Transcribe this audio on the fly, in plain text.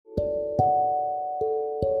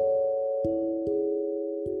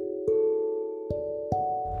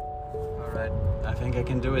think I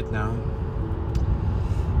can do it now.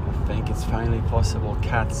 I think it's finally possible.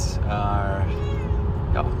 Cats are,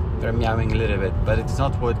 they're meowing a little bit, but it's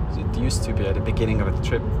not what it used to be at the beginning of the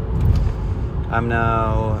trip. I'm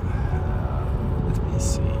now, let me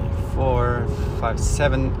see, 4, 5,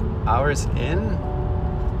 7 hours in.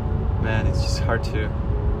 Man, it's just hard to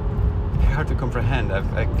comprehend.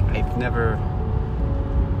 I've never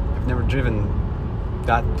driven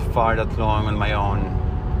that far, that long on my own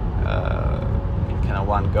in kind of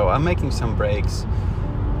one go. I'm making some breaks.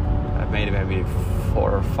 I've made maybe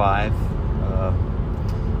 4 or 5.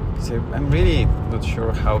 So I'm really not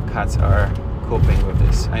sure how cats are coping with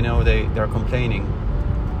this. I know they're complaining.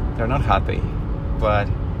 They're not happy, but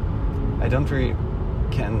I don't really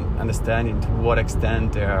can understand to what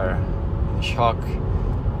extent they are in shock,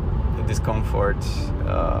 the discomfort,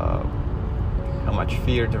 how much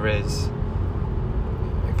fear there is.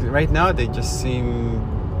 Right now they just seem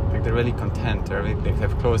like they're really content. They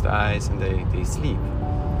have closed eyes and they sleep.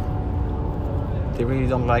 They really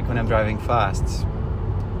don't like when I'm driving fast.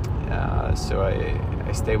 So I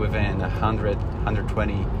stay within 100,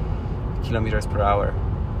 120 kilometers per hour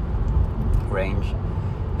range.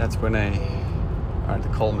 That's when I are the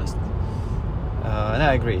calmest. And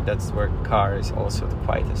I agree, that's where car is also the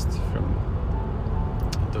quietest. From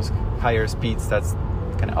those higher speeds, that's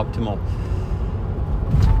kind of optimal.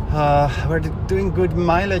 We're doing good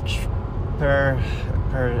mileage per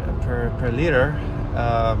liter.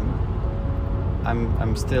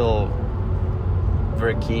 I'm still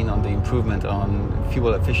very keen on the improvement on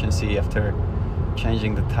fuel efficiency after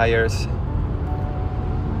changing the tires.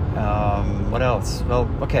 What else? Well,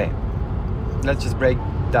 okay, let's just break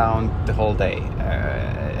down the whole day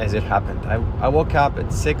as it happened. I woke up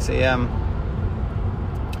at 6 a.m.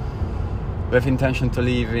 with intention to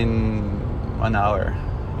leave in 1 hour.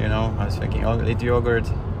 You know, I was thinking, I'll eat yogurt.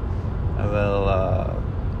 I will,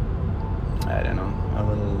 I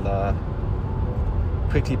will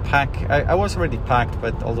quickly pack. I was already packed,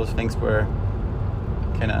 but all those things were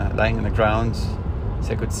kind of lying on the ground,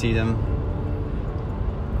 so I could see them.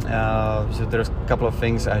 So there's a couple of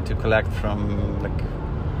things I had to collect from like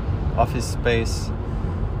office space.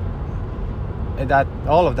 And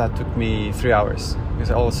all of that took me 3 hours, because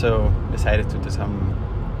I also decided to do some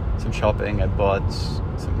shopping. I bought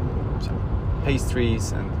some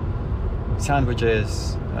pastries and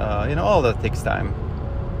sandwiches. All that takes time.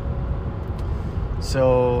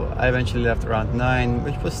 So I eventually left around 9,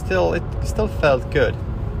 which was it still felt good.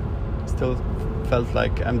 Still felt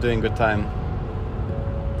like I'm doing good time.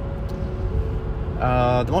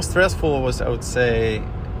 The most stressful was, I would say,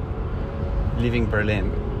 leaving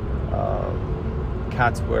Berlin.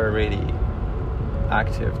 Cats were really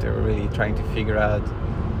active. They were really trying to figure out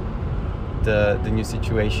the new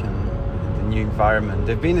situation, the new environment.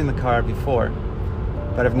 They've been in the car before,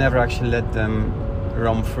 but I've never actually let them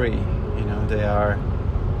roam free. They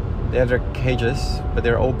have their cages, but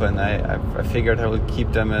they're open. I figured I would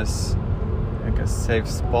keep them as like a safe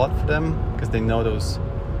spot for them, because they know those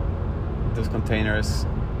containers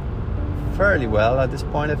fairly well at this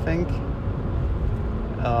point, I think.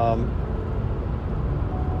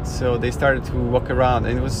 So they started to walk around,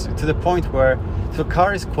 and it was to the point where the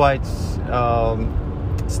car is quite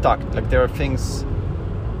stuck. Like there are things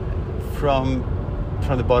from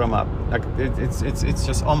the bottom up. Like it's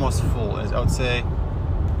just almost full. I would say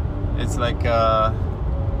it's like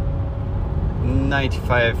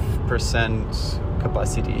 95%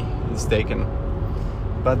 capacity is taken.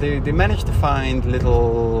 But they managed to find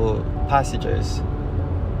little passages.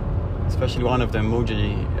 Especially one of them,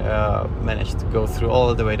 Muji, managed to go through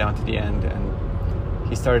all the way down to the end, and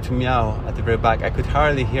he started to meow at the very back. I could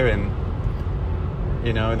hardly hear him.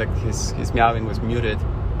 Like his meowing was muted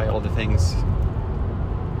by all the things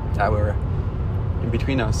that were in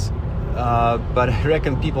between us. But I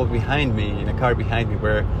reckon people behind me, in a car behind me, we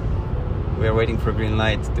were waiting for a green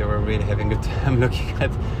light. They were really having a good time looking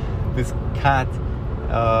at this cat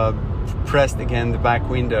pressed against the back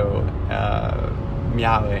window,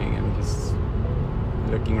 meowing and just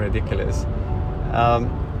looking ridiculous.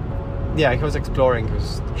 He was exploring. He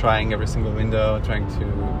was trying every single window, trying to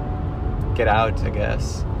get out, I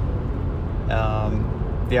guess.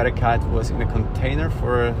 The other cat was in a container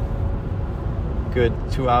for a good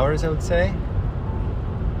 2 hours, I would say.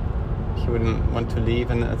 He wouldn't want to leave,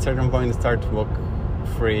 and at a certain point he started to walk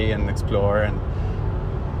free and explore, and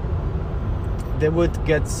they would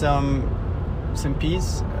get some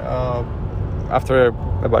peace after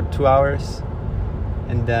about 2 hours.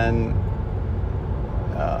 And then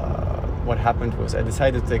what happened was I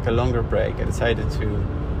decided to take a longer break. I decided to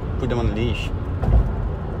put them on a leash,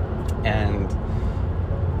 and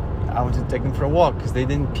I wanted to take them for a walk because they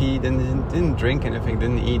didn't pee, they didn't drink anything,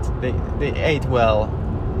 didn't eat. They ate well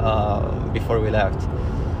before we left.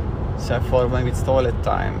 So I thought maybe it's toilet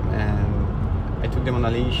time, and I took them on a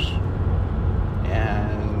leash,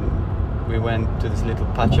 and we went to this little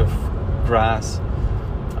patch of grass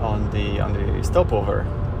on the stopover,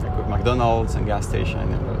 like with McDonald's and gas station,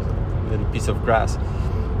 and there was a little piece of grass,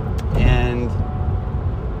 and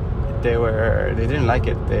they didn't like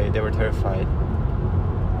it. They were terrified.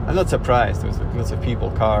 I'm not surprised. There was lots of people,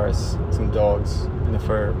 cars, some dogs in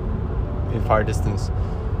far distance.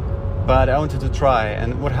 But I wanted to try,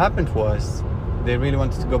 and what happened was they really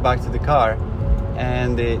wanted to go back to the car,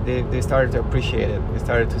 and they started to appreciate it. They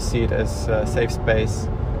started to see it as a safe space,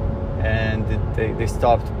 and they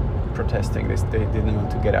stopped protesting. They didn't want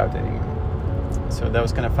to get out anymore. So that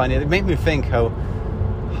was kind of funny. It made me think how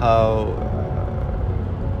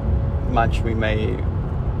much we may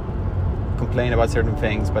complain about certain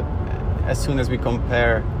things, but as soon as we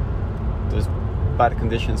compare those bad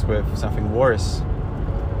conditions with something worse,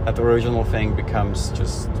 that original thing becomes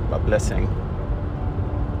just a blessing.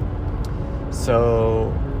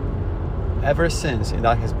 So ever since, and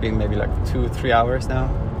that has been maybe like 2-3 hours now,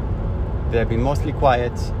 they have been mostly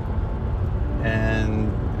quiet,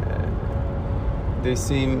 and they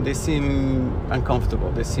seem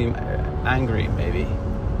uncomfortable. They seem angry maybe,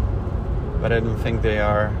 but I don't think they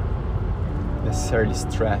are necessarily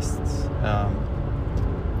stressed.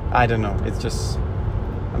 I don't know.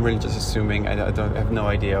 I'm really just assuming. I have no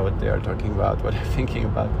idea what they are talking about, what they're thinking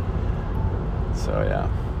about. So yeah.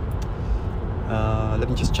 Let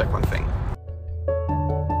me just check one thing.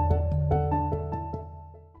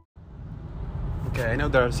 Okay, I know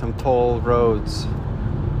there are some toll roads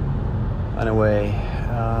on the way.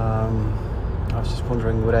 I was just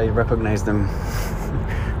wondering, would I recognize them?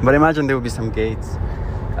 But I imagine there will be some gates.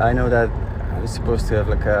 I know that I'm supposed to have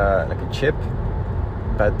like a chip,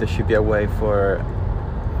 but there should be a way for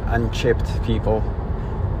unchipped people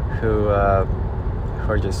who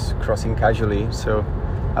are just crossing casually. So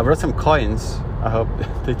I brought some coins. I hope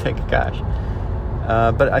they take cash.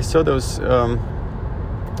 But I saw those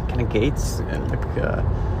kind of gates and like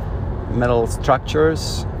metal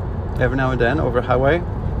structures every now and then over highway,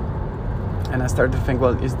 and I started to think,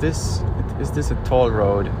 well, is this a toll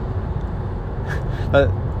road? But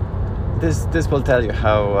this will tell you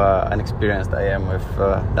how inexperienced I am with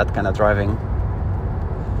that kind of driving.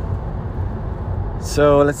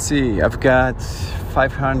 So let's see, I've got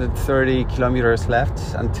 530 kilometers left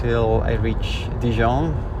until I reach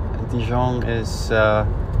Dijon. Dijon is a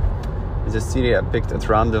city I picked at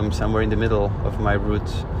random somewhere in the middle of my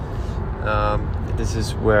route. This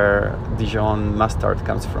is where Dijon mustard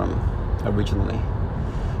comes from originally.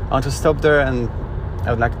 I want to stop there, and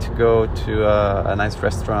I would like to go to a nice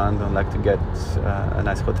restaurant. I'd like to get a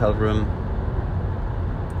nice hotel room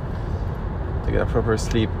to get a proper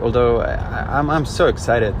sleep. Although I'm so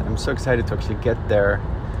excited. I'm so excited to actually get there.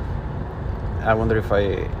 I wonder if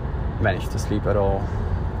I managed to sleep at all.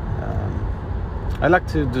 I'd like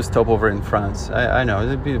to do stopover in France. I know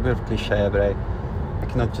it's a bit of a cliche, but I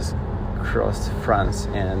cannot just cross France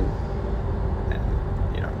and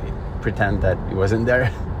you know, pretend that it wasn't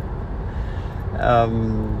there.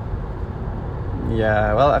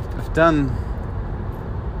 Yeah, well,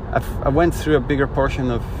 I went through a bigger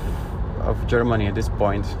portion of Germany at this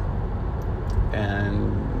point,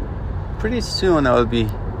 and pretty soon I will be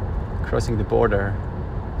crossing the border.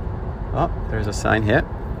 Oh, there's a sign here.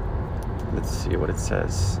 Let's see what it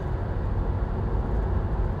says.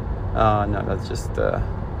 No, that's just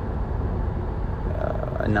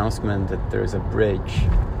announcement that there is a bridge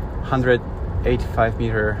 185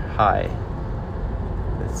 meter high.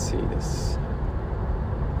 Let's see this.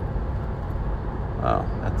 Oh,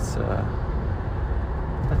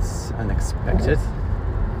 that's unexpected.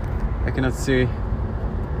 I cannot see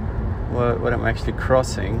what I'm actually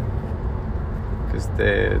crossing because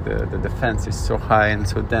the fence is so high and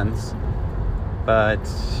so dense. But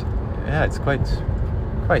yeah, it's quite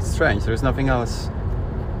strange. There's nothing else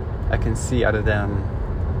I can see other than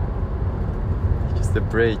just the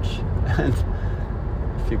bridge and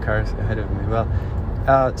a few cars ahead of me. Well,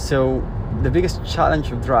 so the biggest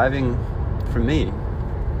challenge of driving for me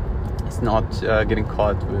is not getting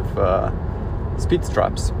caught with speed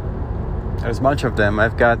traps. There's a bunch of them.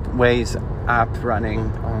 I've got Waze app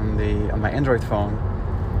running on my Android phone,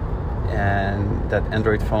 and that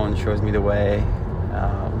Android phone shows me the way,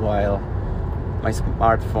 while my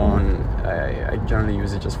smartphone, I generally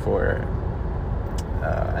use it just for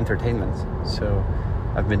entertainment. So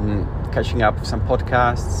I've been catching up with some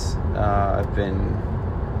podcasts, I've been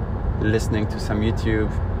listening to some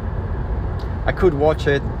YouTube, I could watch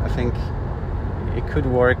it. I think it could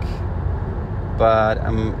work, but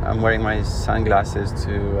I'm wearing my sunglasses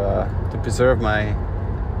to preserve my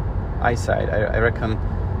eyesight. I reckon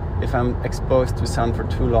if I'm exposed to sun for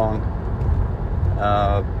too long,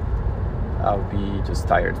 I'll be just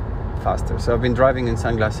tired faster. So I've been driving in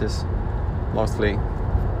sunglasses mostly,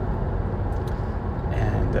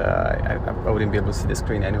 and I wouldn't be able to see the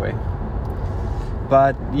screen anyway.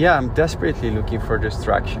 But yeah, I'm desperately looking for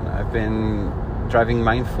distraction. I've been driving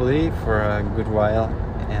mindfully for a good while,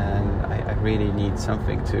 and I really need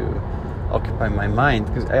something to occupy my mind,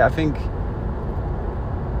 because I think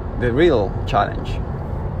the real challenge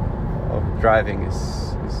of driving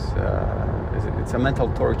is it's a mental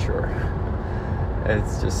torture.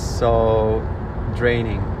 It's just so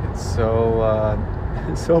draining. It's so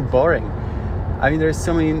it's so boring. I mean, there's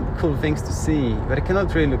so many cool things to see, but I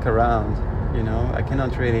cannot really look around. You know, I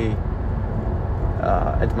cannot really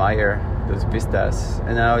admire those vistas.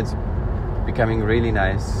 And now it's becoming really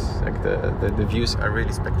nice. Like the views are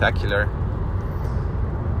really spectacular.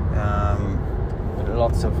 With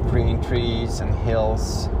lots of green trees and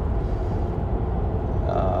hills.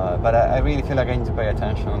 But I really feel like I need to pay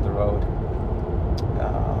attention on the road.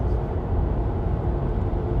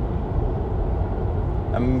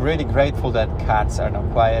 I'm really grateful that cats are now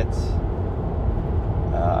quiet.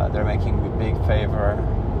 They're making me a big favor,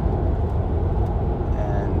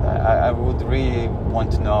 and I would really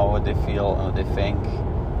want to know what they feel and what they think.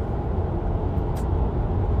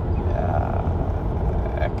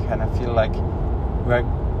 I kind of feel like we're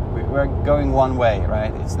going one way,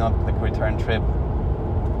 right? It's not like a return trip.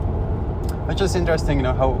 It's just interesting, you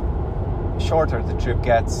know, how shorter the trip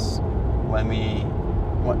gets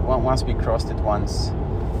once we crossed it once.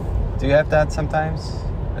 Do you have that sometimes?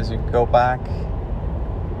 As you go back,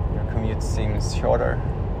 your commute seems shorter,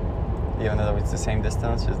 even though it's the same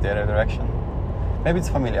distance, just the other direction. Maybe it's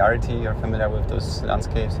familiarity. You're familiar with those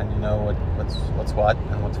landscapes, and you know what's what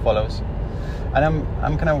and what follows. And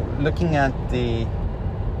I'm kind of looking at the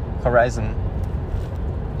horizon,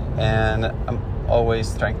 and I'm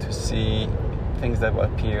always trying to see things that will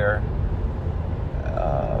appear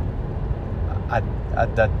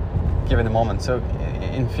at that given moment. So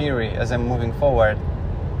in theory, as I'm moving forward,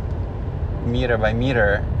 meter by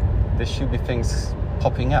meter, there should be things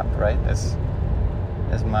popping up, right? As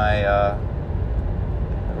my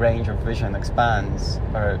range of vision expands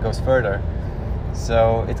or goes further.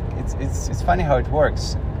 So it's funny how it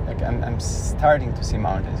works. Like I'm starting to see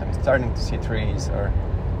mountains, I'm starting to see trees or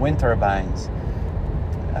wind turbines.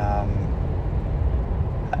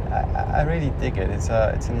 I really dig it. It's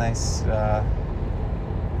a nice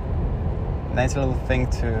little thing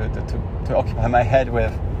to occupy my head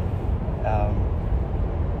with.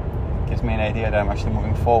 Gives me an idea that I'm actually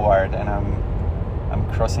moving forward, and I'm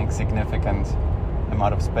crossing significant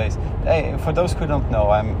amount of space. Hey, for those who don't know,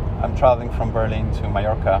 I'm traveling from Berlin to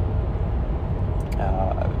Mallorca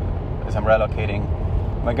as I'm relocating.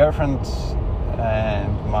 My girlfriend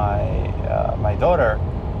and my daughter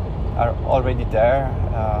are already there.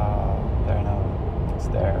 They're now, it's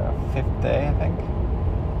their 5th day, I think.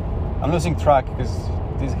 I'm losing track because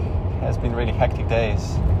this has been really hectic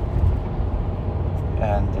days,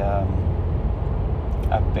 and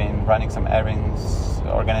I've been running some errands,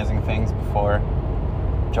 organizing things before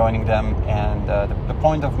joining them. And the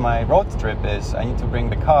point of my road trip is I need to bring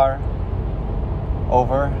the car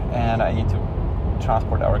over, and I need to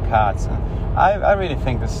transport our cats. And I really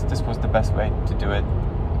think this was the best way to do it,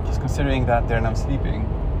 just considering that they're now sleeping,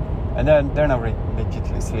 and they're not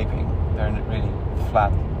legitimately sleeping. They're really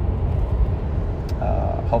flat.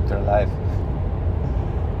 Hope they're alive.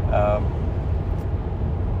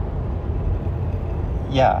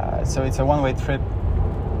 Yeah, so it's a one-way trip.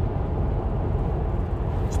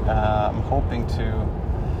 I'm hoping to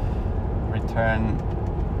return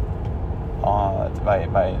by a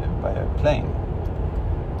plane.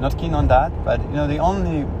 Not keen on that, but you know, the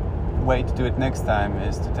only way to do it next time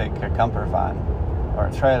is to take a camper van or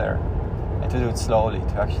a trailer, and to do it slowly,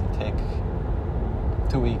 to actually take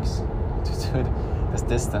 2 weeks to do this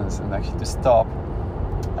distance, and actually to stop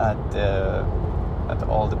at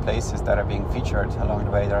all the places that are being featured along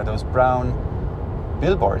the way. There are those brown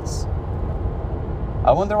billboards.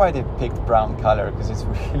 I wonder why they picked brown color, because it's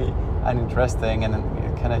really uninteresting and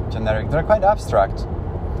kind of generic. They're quite abstract,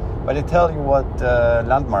 but they tell you what the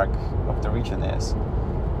landmark of the region is.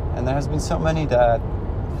 And there has been so many that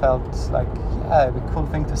felt like, yeah, it'd be a cool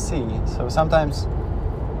thing to see. So sometimes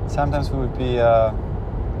we would be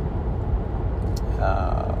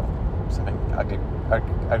something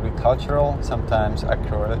agricultural, sometimes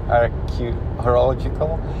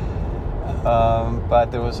archaeological,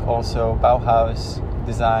 But there was also Bauhaus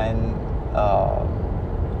Design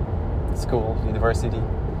School, University,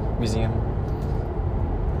 Museum.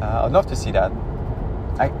 I'd love to see that.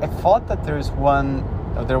 I thought that there was one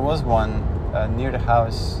near the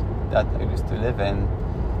house that I used to live in,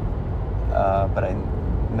 but I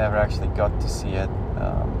never actually got to see it.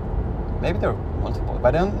 Maybe there were multiple,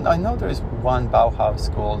 but I know there is one Bauhaus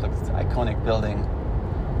school, like the iconic building.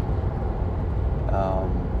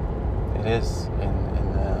 It is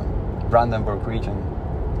in the Brandenburg region.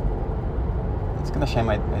 It's kind of shame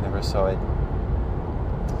I never saw it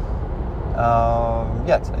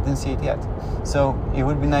yet. I didn't see it yet. So it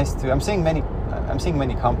would be nice to. I'm seeing many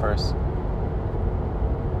campers,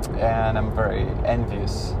 and I'm very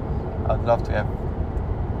envious. I'd love to have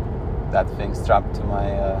that thing strapped to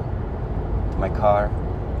my car,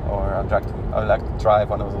 or I would like to drive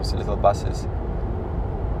one of those little buses.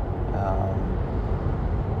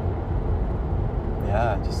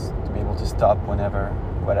 Just to be able to stop whenever,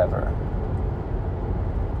 whatever.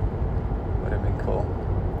 Would have been cool.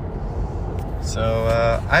 So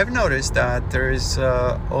I've noticed that there is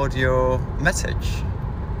audio message.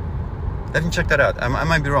 Let me check that out. I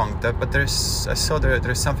might be wrong, but I saw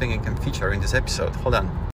there's something I can feature in this episode. Hold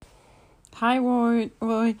on. Hi,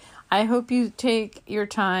 Roy. I hope you take your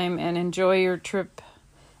time and enjoy your trip,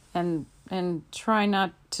 and try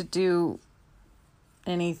not to do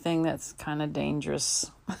anything that's kind of dangerous.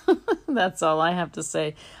 That's all I have to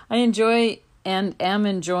say. I enjoy and am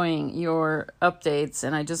enjoying your updates,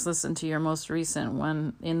 and I just listened to your most recent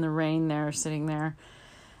one in the rain there, sitting there.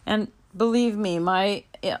 And believe me, my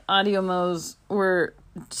audio modes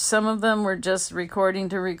some of them were just recording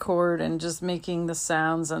to record and just making the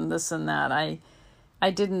sounds and this and that. I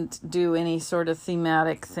didn't do any sort of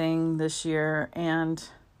thematic thing this year, and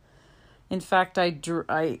in fact, I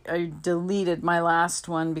deleted my last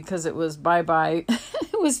one because it was Bye Bye.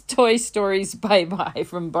 It was Toy Story's Bye Bye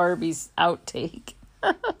from Barbie's outtake.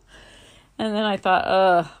 And then I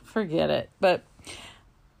thought, forget it. But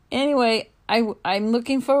anyway, I'm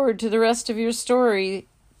looking forward to the rest of your story.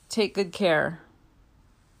 Take good care.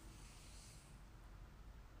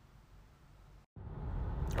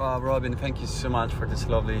 Well, Robin, thank you so much for this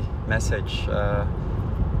lovely message.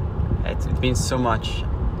 It means so much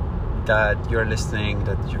that you're listening,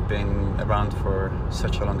 that you've been around for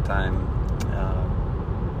such a long time.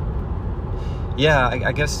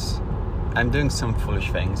 I guess I'm doing some foolish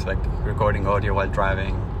things, like recording audio while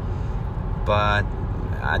driving, but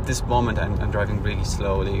at this moment I'm driving really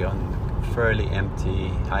slowly on a fairly empty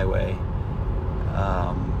highway.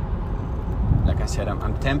 Like I said,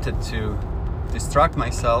 I'm tempted to distract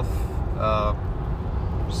myself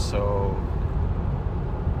so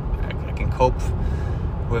I can cope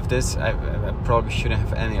with this. I probably shouldn't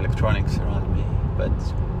have any electronics around me, but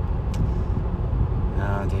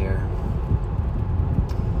oh dear.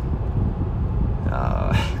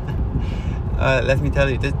 Let me tell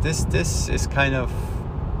you, this is kind of,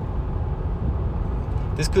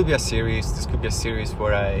 this could be a series. This could be a series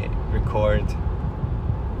where I record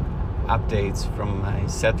updates from my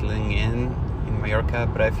settling in Mallorca,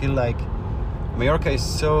 but I feel like Mallorca is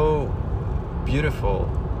so beautiful.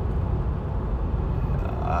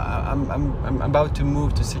 I'm about to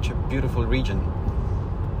move to such a beautiful region.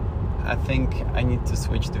 I think I need to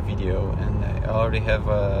switch the video, and I already have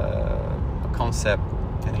a concept,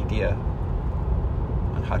 an idea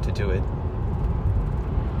on how to do it.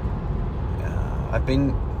 I've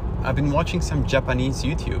been watching some Japanese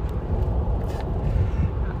YouTube.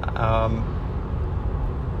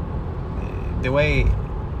 The way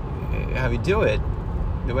how you do it,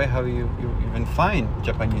 the way how you even find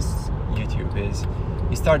Japanese YouTube is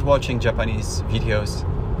you start watching Japanese videos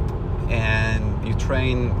and you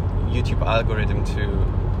train YouTube algorithm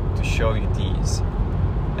to show you these.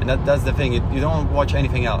 And that's the thing, you don't watch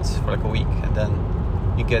anything else for like a week, and then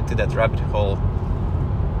you get to that rabbit hole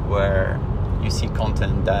where you see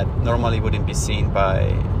content that normally wouldn't be seen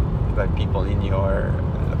by people in your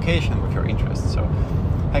location with your interests. So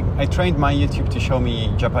I trained my YouTube to show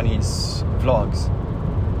me Japanese vlogs,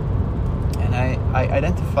 and I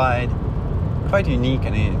identified quite a unique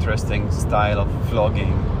and interesting style of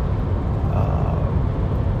vlogging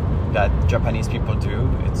that Japanese people do.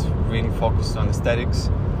 It's really focused on aesthetics.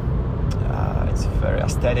 It's very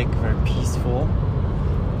aesthetic, very peaceful,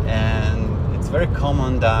 and it's very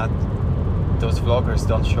common that those vloggers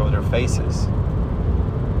don't show their faces,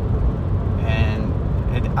 and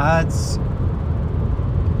it adds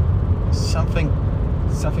something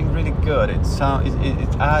really good. It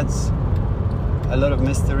adds a lot of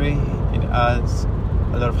mystery. It adds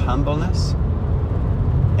a lot of humbleness,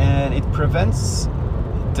 and it prevents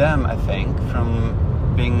them, I think, from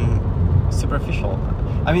being superficial.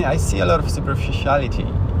 I mean, I see a lot of superficiality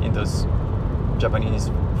in those Japanese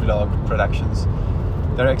vlog productions.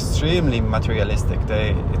 They're extremely materialistic.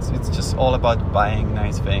 It's just all about buying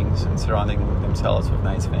nice things and surrounding themselves with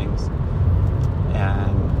nice things.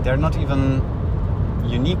 And they're not even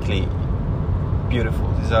uniquely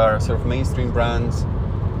beautiful. These are sort of mainstream brands,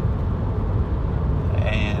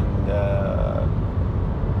 and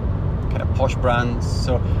kind of posh brands.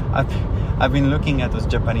 So I've been looking at those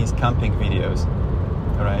Japanese camping videos,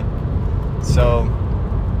 right? So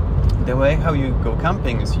the way how you go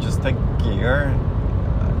camping is you just take gear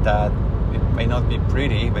that it may not be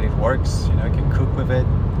pretty, but it works. You know, you can cook with it.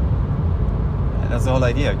 And that's the whole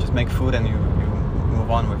idea. Just make food and you move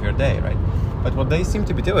on with your day, right? But what they seem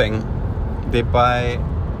to be doing, they buy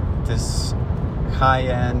this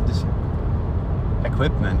high-end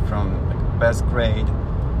equipment from like best grade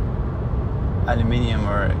aluminium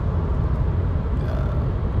or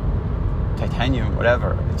titanium,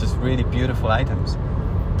 whatever. It's just really beautiful items,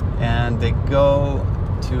 and they go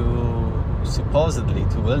to supposedly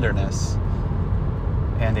to wilderness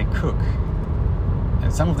and they cook,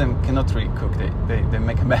 and some of them cannot really cook. They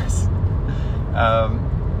make a mess.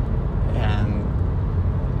 And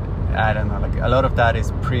I don't know, like a lot of that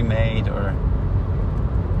is pre-made or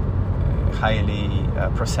highly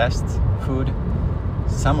processed food.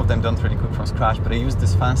 Some of them don't really cook from scratch, but they use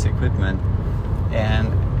this fancy equipment,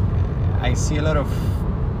 and I see a lot of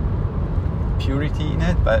purity in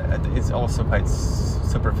it, but it's also quite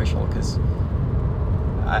superficial, because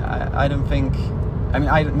I don't think, I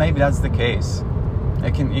mean, maybe that's the case.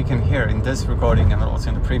 You can hear in this recording and also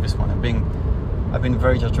in the previous one, I've been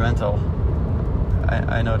very judgmental.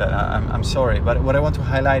 I know that. I'm sorry, but what I want to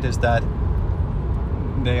highlight is that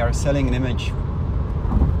they are selling an image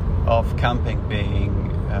of camping being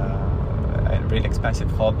a really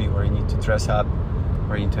expensive hobby where you need to dress up,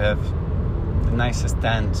 where you need to have the nicest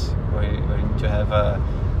tent, where you need to have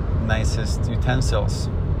nicest utensils,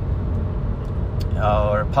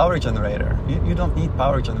 or power generator. You don't need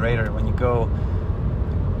power generator when you go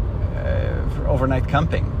for overnight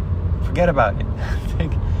camping. Forget about it.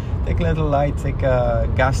 Take a little light, take a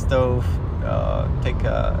gas stove, take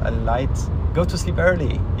a light, go to sleep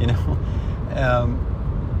early, you know.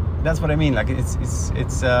 That's what I mean. Like it's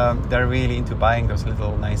they're really into buying those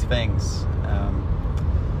little nice things.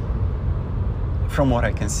 From what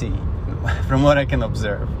I can see, from what I can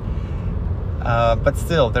observe. But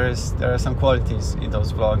still, there are some qualities in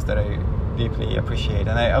those vlogs that I deeply appreciate,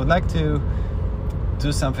 and I would like to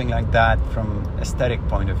do something like that from aesthetic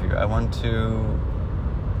point of view. I want to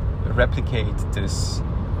replicate this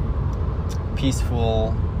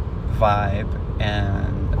peaceful vibe,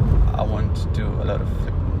 and I want to do a lot of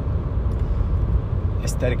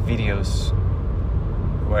aesthetic videos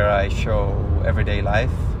where I show everyday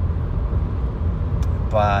life,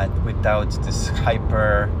 but without this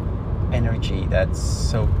hyper energy that's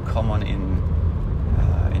so common in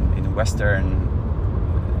Western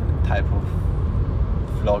type of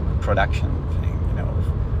vlog production thing, you know, with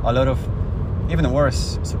a lot of even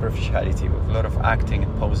worse superficiality, with a lot of acting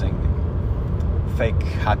and posing and fake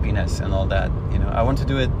happiness and all that. You know, I want to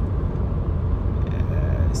do it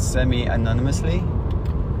semi-anonymously,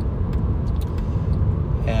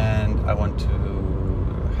 and I want to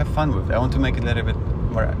have fun with it. I want to make it a little bit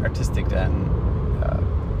more artistic than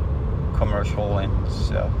commercial and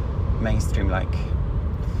mainstream-like.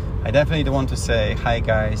 I definitely don't want to say, hi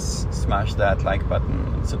guys, smash that like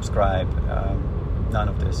button and subscribe. None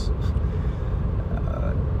of this.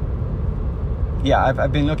 Yeah,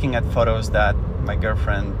 I've been looking at photos that my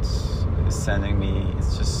girlfriend is sending me.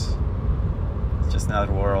 It's just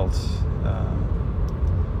another world.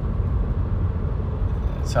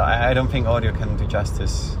 So I don't think audio can do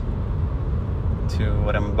justice to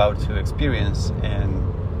what I'm about to experience, and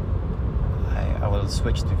I will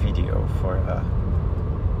switch to video for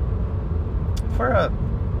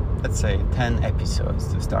let's say 10 episodes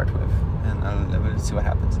to start with, and we'll see what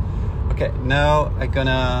happens. Okay, now I'm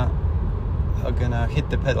gonna hit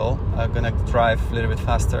the pedal. I'm gonna drive a little bit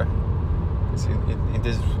faster. In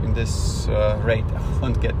this rate, I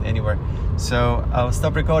won't get anywhere. So I'll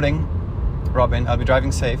stop recording. Robin, I'll be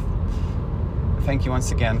driving safe. Thank you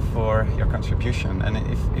once again for your contribution. And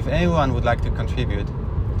if anyone would like to contribute,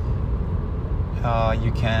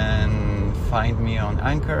 you can find me on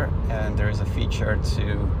Anchor, and there is a feature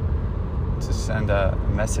to send a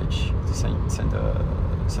message, to send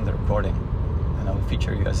a recording, and I will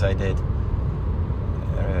feature you as I did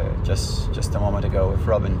just a moment ago with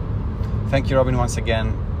Robin. Thank you, Robin, once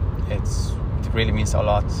again. It really means a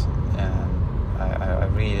lot, and I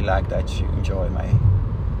really like that you enjoy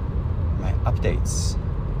my updates.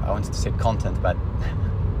 I wanted to say content, but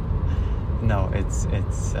no, it's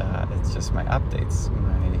just my updates,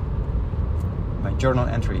 my journal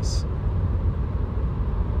entries.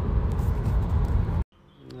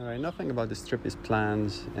 All right, nothing about this trip is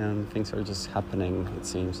planned, and things are just happening, it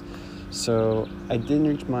seems. So I didn't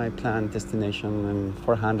reach my planned destination. I'm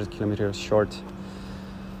 400 kilometers short.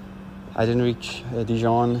 I didn't reach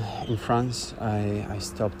Dijon in France. I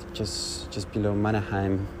stopped just below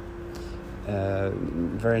Mannheim,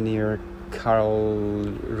 very near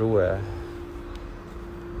Karlsruhe.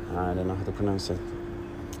 I don't know how to pronounce it,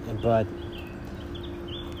 but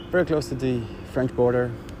very close to the French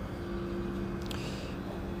border.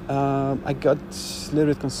 I got a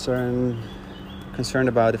little bit concerned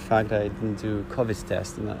about the fact that I didn't do COVID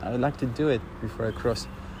test, and I would like to do it before I cross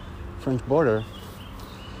French border.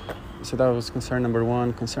 So that was concern number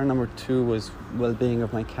one. Concern number two was well-being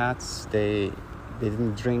of my cats. They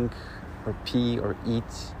didn't drink or pee or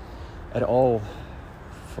eat at all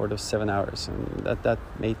for those 7 hours, and that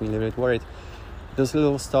made me a little bit worried. Those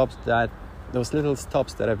little stops that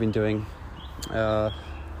I've been doing are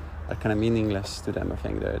kind of meaningless to them. I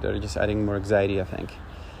think they're just adding more anxiety. I think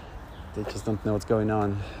they just don't know what's going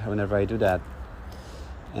on whenever I do that,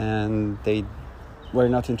 and they were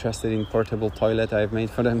not interested in portable toilet I've made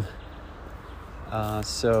for them.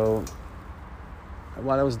 So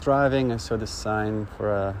while I was driving, I saw this sign for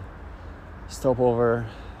a stopover,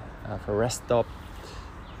 for a rest stop,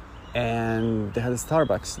 and they had a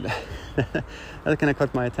Starbucks. That kind of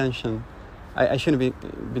caught my attention. I shouldn't be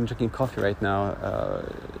been drinking coffee right now.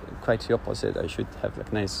 Quite the opposite. I should have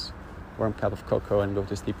like a nice warm cup of cocoa and go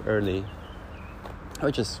to sleep early,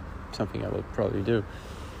 which is something I will probably do.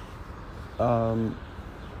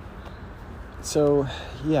 So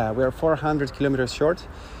yeah, we're 400 kilometers short,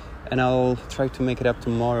 and I'll try to make it up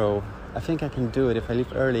tomorrow. I think I can do it if I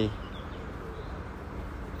leave early.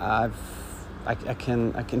 I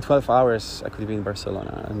can 12 hours I could be in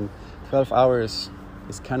Barcelona, and 12 hours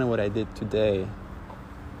is kind of what I did today,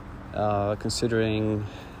 considering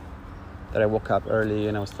that I woke up early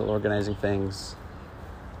and I was still organizing things,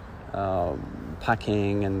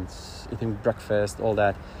 packing and eating breakfast, all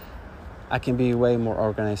that. I can be way more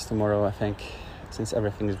organized tomorrow, I think, since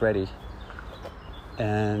everything is ready,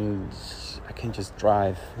 and I can just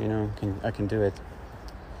drive. I can do it.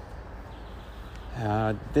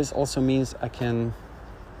 This also means I can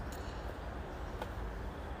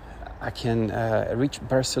reach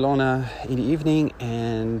Barcelona in the evening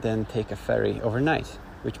and then take a ferry overnight,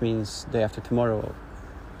 which means day after tomorrow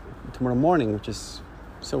morning, which is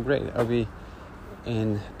so great. I'll be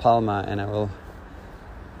in Palma, and I will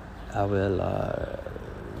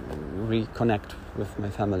reconnect with my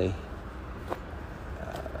family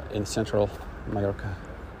in central Mallorca.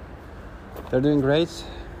 They're doing great.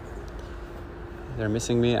 They're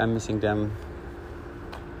missing me. I'm missing them.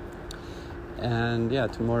 And yeah,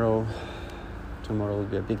 tomorrow will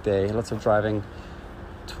be a big day. Lots of driving.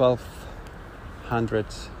 1,200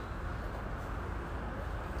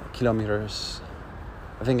 kilometers.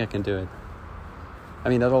 I think I can do it. I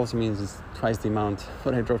mean, that also means it's twice the amount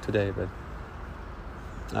what I drove today, but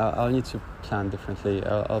I'll need to plan differently.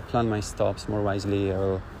 I'll plan my stops more wisely.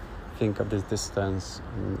 I'll think of this distance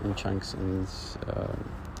in chunks, and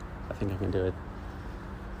I think I can do it.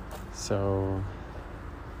 So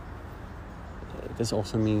this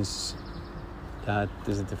also means that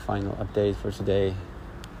this is the final update for today,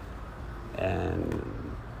 and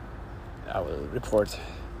I will report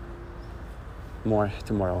more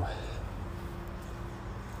tomorrow.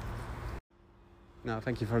 Now,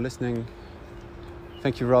 thank you for listening.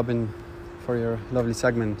 Thank you, Robin, for your lovely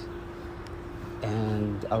segment.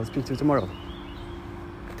 And I will speak to you tomorrow.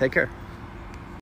 Take care.